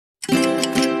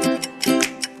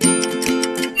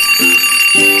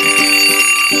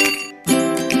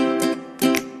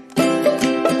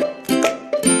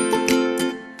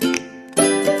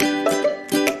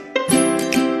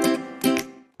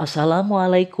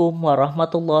Assalamualaikum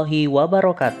warahmatullahi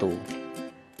wabarakatuh.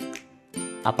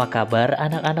 Apa kabar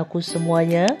anak-anakku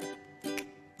semuanya?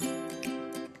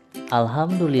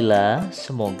 Alhamdulillah,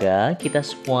 semoga kita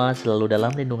semua selalu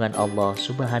dalam lindungan Allah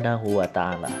Subhanahu wa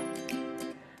Ta'ala.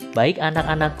 Baik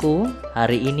anak-anakku,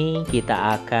 hari ini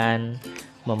kita akan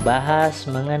membahas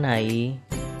mengenai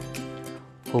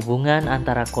hubungan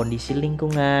antara kondisi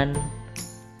lingkungan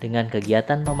dengan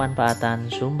kegiatan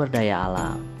pemanfaatan sumber daya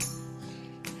alam.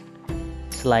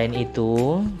 Selain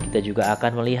itu, kita juga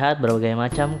akan melihat berbagai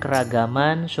macam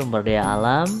keragaman sumber daya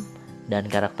alam dan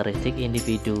karakteristik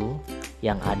individu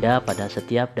yang ada pada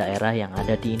setiap daerah yang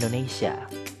ada di Indonesia.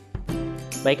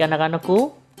 Baik anak-anakku,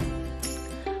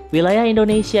 wilayah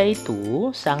Indonesia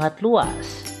itu sangat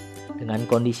luas dengan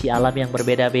kondisi alam yang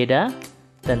berbeda-beda,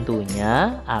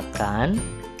 tentunya akan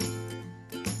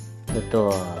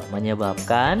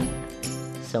menyebabkan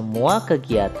semua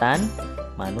kegiatan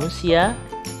manusia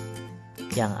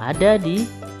yang ada di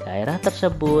daerah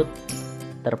tersebut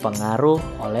terpengaruh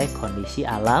oleh kondisi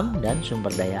alam dan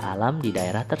sumber daya alam di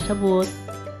daerah tersebut.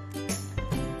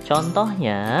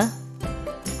 Contohnya,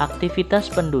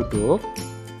 aktivitas penduduk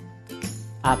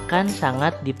akan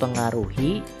sangat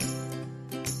dipengaruhi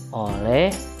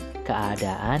oleh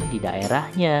keadaan di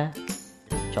daerahnya.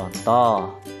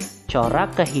 Contoh,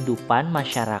 corak kehidupan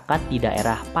masyarakat di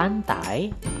daerah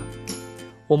pantai,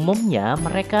 umumnya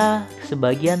mereka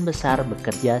sebagian besar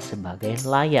bekerja sebagai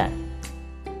nelayan.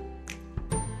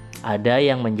 Ada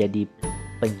yang menjadi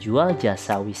penjual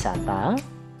jasa wisata,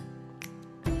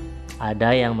 ada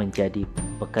yang menjadi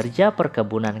pekerja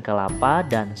perkebunan kelapa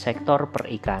dan sektor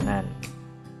perikanan.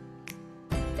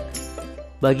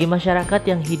 Bagi masyarakat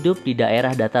yang hidup di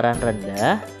daerah dataran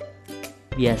rendah,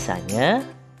 biasanya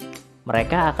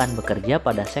mereka akan bekerja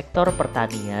pada sektor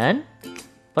pertanian,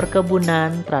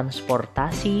 perkebunan,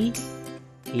 transportasi,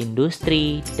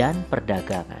 industri, dan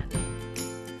perdagangan.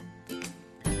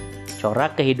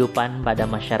 Corak kehidupan pada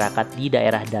masyarakat di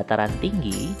daerah dataran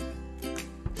tinggi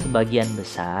sebagian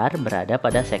besar berada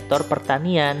pada sektor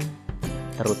pertanian,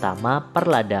 terutama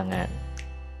perladangan.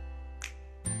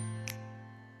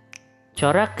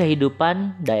 Corak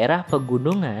kehidupan daerah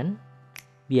pegunungan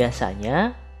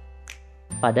biasanya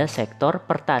pada sektor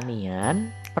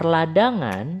pertanian,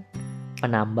 perladangan,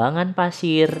 penambangan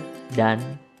pasir, dan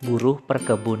buruh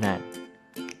perkebunan.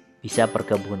 Bisa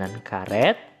perkebunan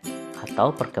karet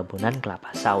atau perkebunan kelapa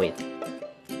sawit.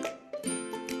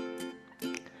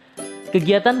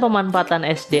 Kegiatan pemanfaatan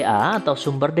SDA atau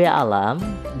sumber daya alam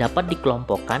dapat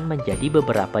dikelompokkan menjadi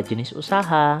beberapa jenis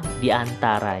usaha, di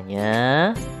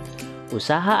antaranya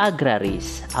usaha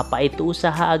agraris. Apa itu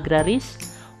usaha agraris?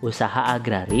 Usaha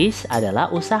agraris adalah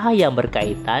usaha yang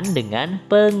berkaitan dengan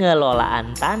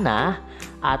pengelolaan tanah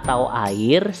atau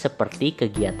air seperti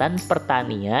kegiatan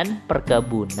pertanian,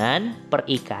 perkebunan,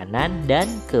 perikanan, dan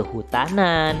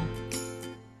kehutanan.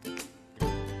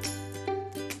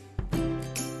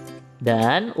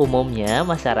 Dan umumnya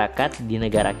masyarakat di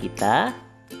negara kita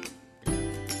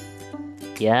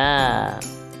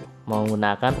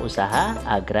menggunakan usaha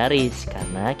agraris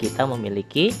karena kita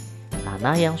memiliki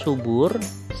tanah yang subur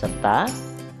serta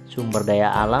sumber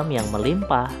daya alam yang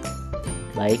melimpah,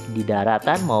 baik di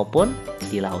daratan maupun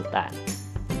di lautan.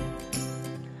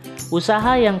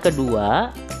 Usaha yang kedua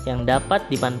yang dapat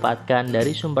dimanfaatkan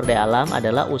dari sumber daya alam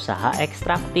adalah usaha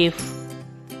ekstraktif,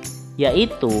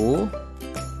 yaitu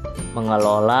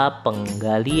mengelola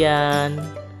penggalian,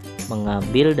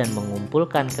 mengambil dan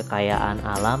mengumpulkan kekayaan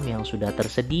alam yang sudah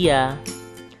tersedia,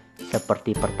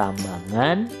 seperti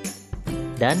pertambangan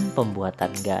dan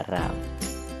pembuatan garam.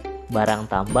 Barang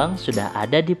tambang sudah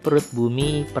ada di perut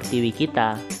bumi pertiwi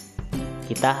kita.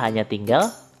 Kita hanya tinggal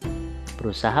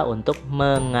berusaha untuk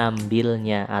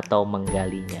mengambilnya atau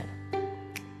menggalinya.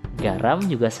 Garam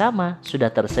juga sama,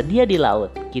 sudah tersedia di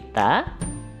laut. Kita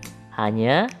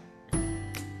hanya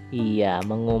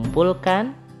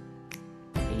mengumpulkan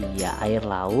air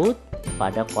laut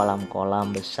pada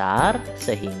kolam-kolam besar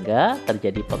sehingga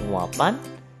terjadi penguapan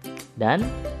dan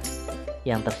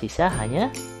yang tersisa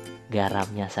hanya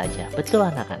garamnya saja. Betul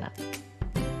anak-anak.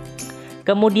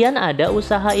 Kemudian ada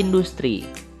usaha industri.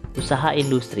 Usaha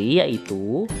industri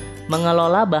yaitu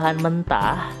mengelola bahan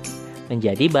mentah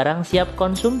menjadi barang siap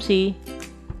konsumsi.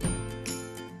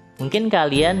 Mungkin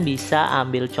kalian bisa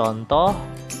ambil contoh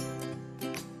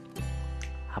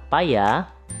apa ya?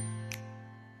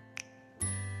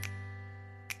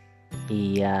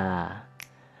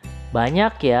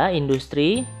 Banyak ya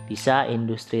industri, bisa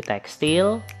industri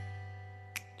tekstil.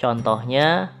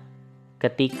 Contohnya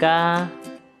ketika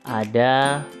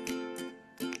ada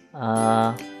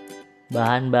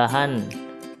bahan-bahan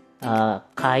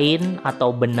kain atau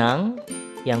benang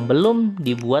yang belum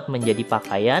dibuat menjadi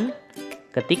pakaian,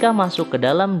 ketika masuk ke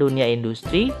dalam dunia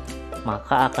industri,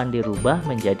 maka akan dirubah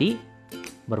menjadi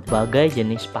berbagai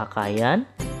jenis pakaian,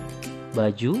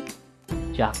 baju,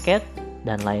 jaket,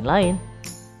 dan lain-lain.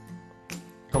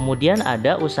 Kemudian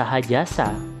ada usaha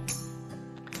jasa.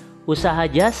 Usaha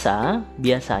jasa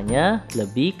biasanya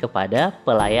lebih kepada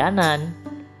pelayanan,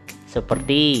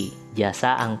 seperti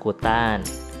jasa angkutan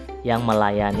yang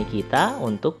melayani kita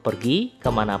untuk pergi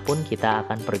kemanapun kita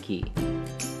akan pergi.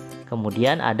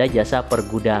 Kemudian ada jasa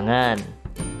pergudangan,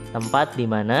 tempat di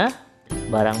mana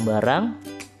barang-barang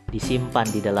disimpan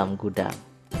di dalam gudang.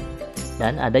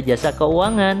 Dan ada jasa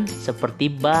keuangan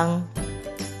seperti bank,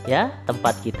 ya,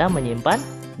 tempat kita menyimpan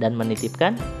dan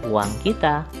menitipkan uang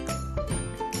kita.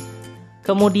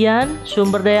 Kemudian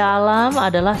sumber daya alam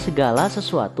adalah segala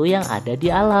sesuatu yang ada di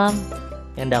alam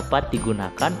yang dapat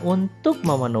digunakan untuk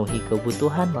memenuhi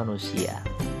kebutuhan manusia.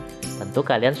 Tentu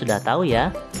kalian sudah tahu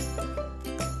ya.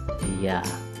 Iya.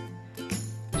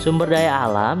 Sumber daya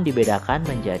alam dibedakan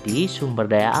menjadi sumber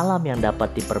daya alam yang dapat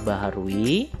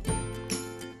diperbaharui.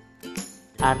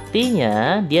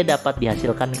 Artinya, dia dapat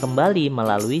dihasilkan kembali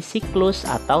melalui siklus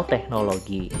atau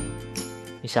teknologi.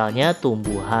 Misalnya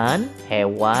tumbuhan,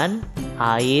 hewan,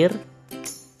 air.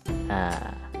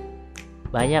 Nah,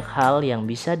 banyak hal yang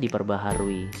bisa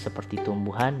diperbaharui seperti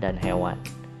tumbuhan dan hewan.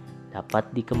 Dapat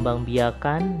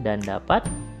dikembangbiakan dan dapat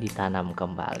ditanam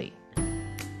kembali.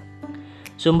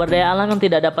 Sumber daya alam yang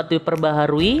tidak dapat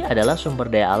diperbaharui adalah sumber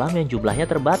daya alam yang jumlahnya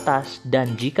terbatas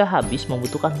dan jika habis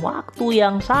membutuhkan waktu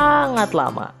yang sangat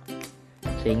lama,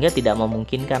 sehingga tidak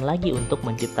memungkinkan lagi untuk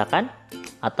menciptakan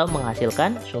atau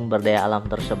menghasilkan sumber daya alam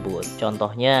tersebut.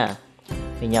 Contohnya,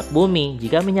 minyak bumi.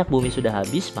 Jika minyak bumi sudah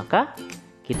habis, maka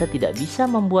kita tidak bisa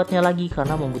membuatnya lagi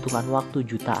karena membutuhkan waktu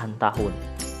jutaan tahun.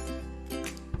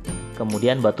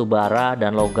 Kemudian batu bara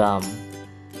dan logam.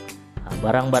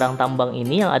 Barang-barang tambang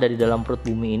ini yang ada di dalam perut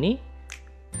bumi ini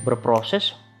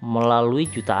berproses melalui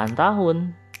jutaan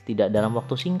tahun, tidak dalam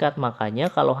waktu singkat. Makanya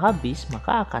kalau habis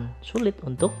maka akan sulit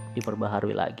untuk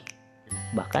diperbaharui lagi.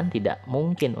 Bahkan tidak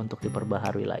mungkin untuk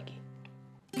diperbaharui lagi.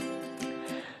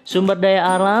 Sumber daya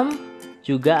alam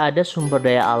juga ada sumber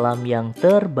daya alam yang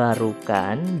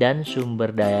terbarukan dan sumber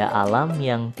daya alam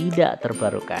yang tidak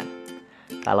terbarukan.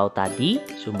 Kalau tadi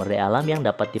sumber daya alam yang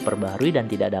dapat diperbaharui dan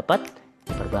tidak dapat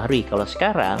diperbaharui. Kalau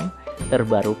sekarang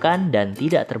terbarukan dan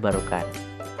tidak terbarukan.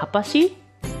 Apa sih?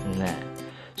 Nah,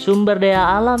 sumber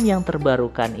daya alam yang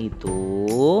terbarukan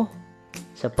itu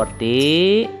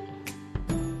seperti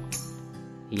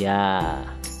ya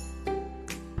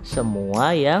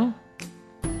semua yang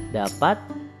dapat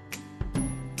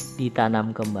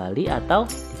ditanam kembali atau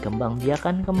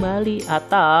dikembangbiakan kembali,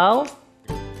 atau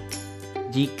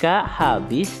jika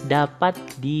habis dapat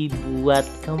dibuat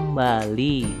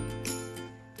kembali.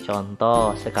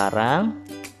 Contoh sekarang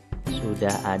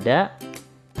sudah ada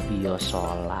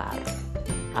biosolar,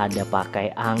 ada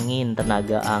pakai angin,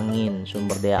 tenaga angin,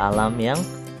 sumber daya alam yang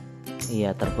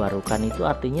terbarukan. Itu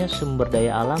artinya sumber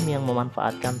daya alam yang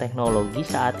memanfaatkan teknologi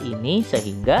saat ini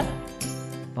sehingga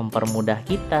mempermudah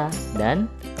kita dan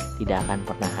tidak akan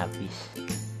pernah habis.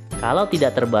 Kalau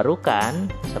tidak terbarukan,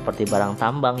 seperti barang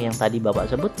tambang yang tadi Bapak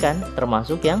sebutkan,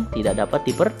 termasuk yang tidak dapat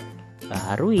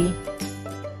diperbaharui.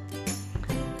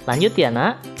 Lanjut ya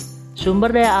nak, sumber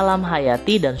daya alam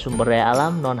hayati dan sumber daya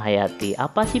alam non hayati.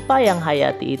 Apa sih Pak yang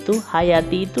hayati itu?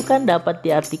 Hayati itu kan dapat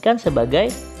diartikan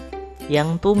sebagai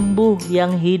yang tumbuh,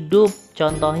 yang hidup.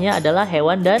 Contohnya adalah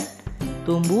hewan dan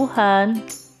tumbuhan.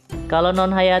 Kalau non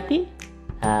hayati,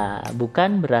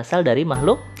 bukan berasal dari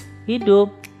makhluk hidup.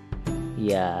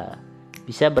 Ya,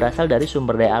 bisa berasal dari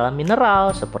sumber daya alam mineral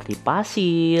seperti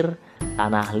pasir,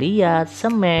 tanah liat,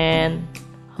 semen,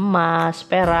 emas,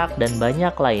 perak, dan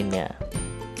banyak lainnya.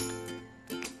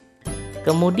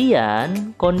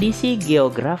 Kemudian, kondisi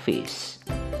geografis.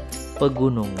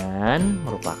 Pegunungan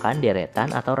merupakan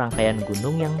deretan atau rangkaian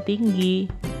gunung yang tinggi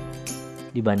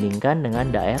dibandingkan dengan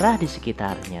daerah di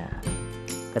sekitarnya.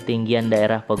 Ketinggian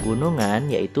daerah pegunungan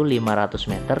yaitu 500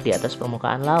 meter di atas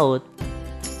permukaan laut.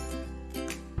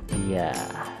 Ya.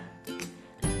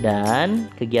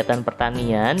 Dan kegiatan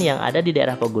pertanian yang ada di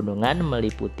daerah pegunungan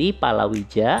meliputi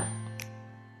palawija,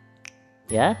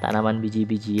 ya, tanaman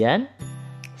biji-bijian,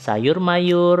 sayur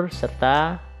mayur,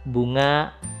 serta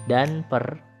bunga dan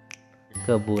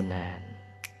perkebunan.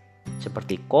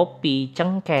 Seperti kopi,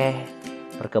 cengkeh,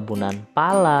 perkebunan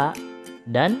pala,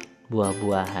 dan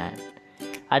buah-buahan.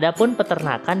 Adapun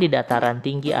peternakan di dataran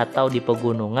tinggi atau di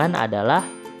pegunungan adalah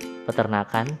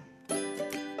peternakan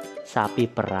sapi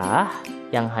perah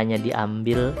yang hanya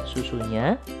diambil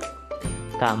susunya,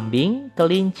 kambing,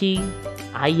 kelinci,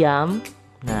 ayam.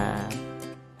 Nah,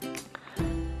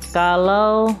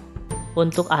 Kalau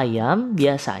untuk ayam,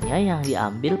 biasanya yang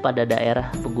diambil pada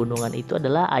daerah pegunungan itu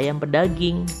adalah ayam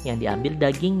pedaging, yang diambil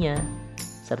dagingnya.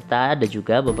 Serta ada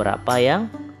juga beberapa yang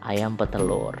ayam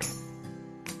petelur.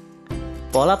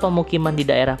 Pola pemukiman di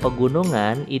daerah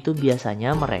pegunungan itu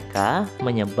biasanya mereka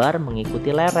menyebar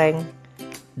mengikuti lereng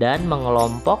dan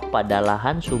mengelompok pada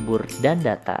lahan subur dan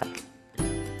datar.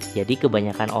 Jadi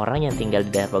kebanyakan orang yang tinggal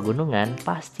di daerah pegunungan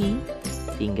pasti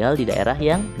tinggal di daerah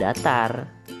yang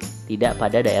datar, tidak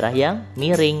pada daerah yang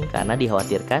miring karena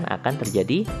dikhawatirkan akan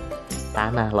terjadi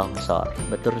tanah longsor.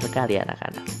 Betul sekali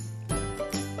anak-anak.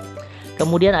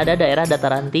 Kemudian ada daerah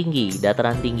dataran tinggi.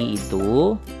 Dataran tinggi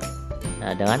itu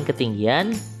dengan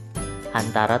ketinggian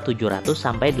antara 700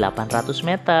 sampai 800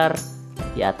 meter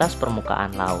di atas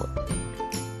permukaan laut.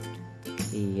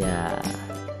 Iya.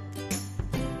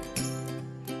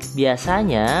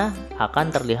 Biasanya akan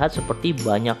terlihat seperti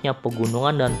banyaknya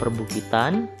pegunungan dan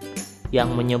perbukitan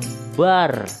yang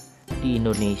menyebar di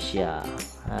Indonesia.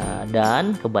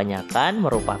 Dan kebanyakan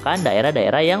merupakan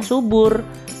daerah-daerah yang subur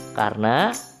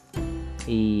karena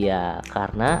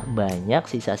banyak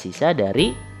sisa-sisa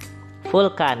dari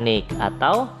vulkanik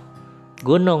atau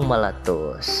gunung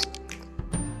meletus.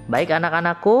 Baik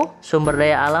anak-anakku, sumber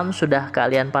daya alam sudah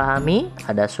kalian pahami.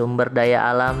 Ada sumber daya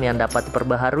alam yang dapat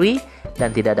diperbaharui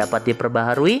dan tidak dapat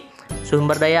diperbaharui,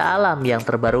 sumber daya alam yang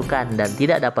terbarukan dan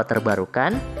tidak dapat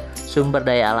terbarukan, sumber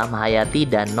daya alam hayati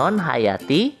dan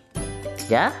non-hayati,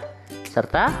 ya,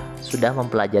 serta sudah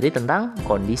mempelajari tentang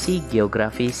kondisi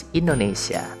geografis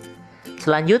Indonesia.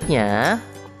 Selanjutnya,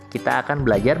 kita akan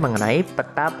belajar mengenai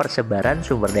peta persebaran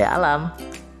sumber daya alam.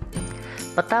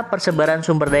 Peta persebaran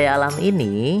sumber daya alam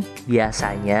ini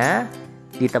biasanya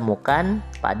ditemukan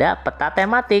pada peta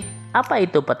tematik. Apa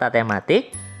itu peta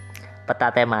tematik?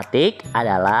 Peta tematik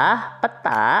adalah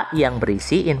peta yang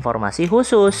berisi informasi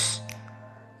khusus.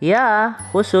 Ya,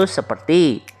 khusus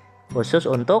seperti khusus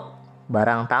untuk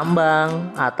barang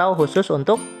tambang atau khusus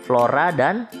untuk flora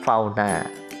dan fauna.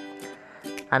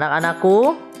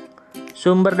 Anak-anakku,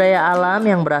 sumber daya alam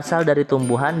yang berasal dari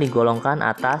tumbuhan digolongkan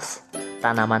atas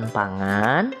tanaman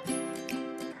pangan,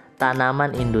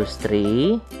 tanaman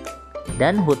industri,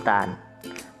 dan hutan.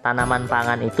 Tanaman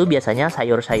pangan itu biasanya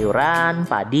sayur-sayuran,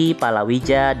 padi,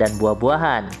 palawija, dan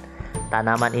buah-buahan.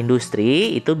 Tanaman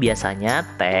industri itu biasanya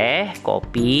teh,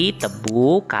 kopi,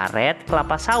 tebu, karet,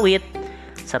 kelapa sawit,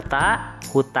 serta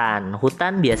hutan.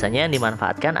 Hutan biasanya yang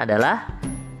dimanfaatkan adalah,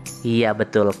 iya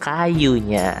betul,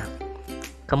 kayunya.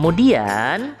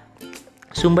 Kemudian,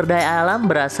 sumber daya alam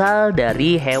berasal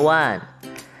dari hewan,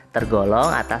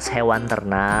 tergolong atas hewan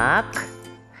ternak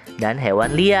dan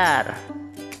hewan liar.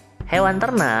 Hewan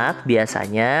ternak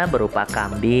biasanya berupa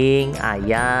kambing,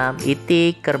 ayam,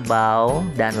 itik, kerbau,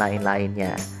 dan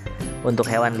lain-lainnya. Untuk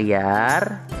hewan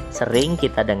liar, sering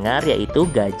kita dengar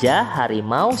yaitu gajah,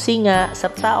 harimau, singa,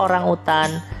 serta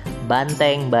orangutan,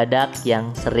 banteng, badak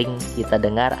yang sering kita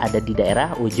dengar ada di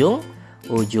daerah ujung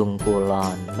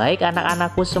kulon. Baik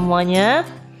anak-anakku semuanya,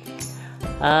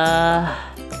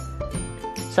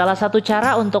 salah satu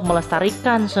cara untuk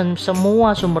melestarikan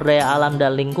semua sumber daya alam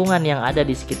dan lingkungan yang ada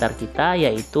di sekitar kita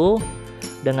yaitu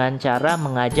dengan cara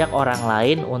mengajak orang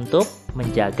lain untuk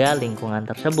menjaga lingkungan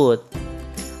tersebut.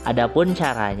 Adapun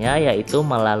caranya yaitu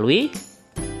melalui,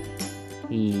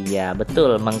 iya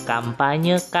betul,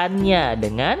 mengkampanyekannya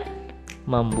dengan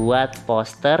membuat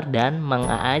poster dan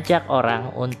mengajak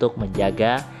orang untuk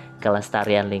menjaga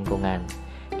kelestarian lingkungan.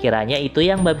 Kiranya itu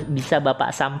yang bisa Bapak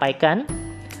sampaikan.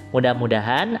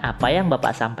 Mudah-mudahan apa yang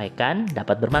Bapak sampaikan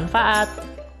dapat bermanfaat.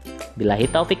 Billahi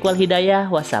taufik wal hidayah.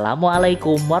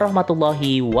 Wassalamualaikum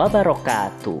warahmatullahi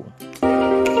wabarakatuh.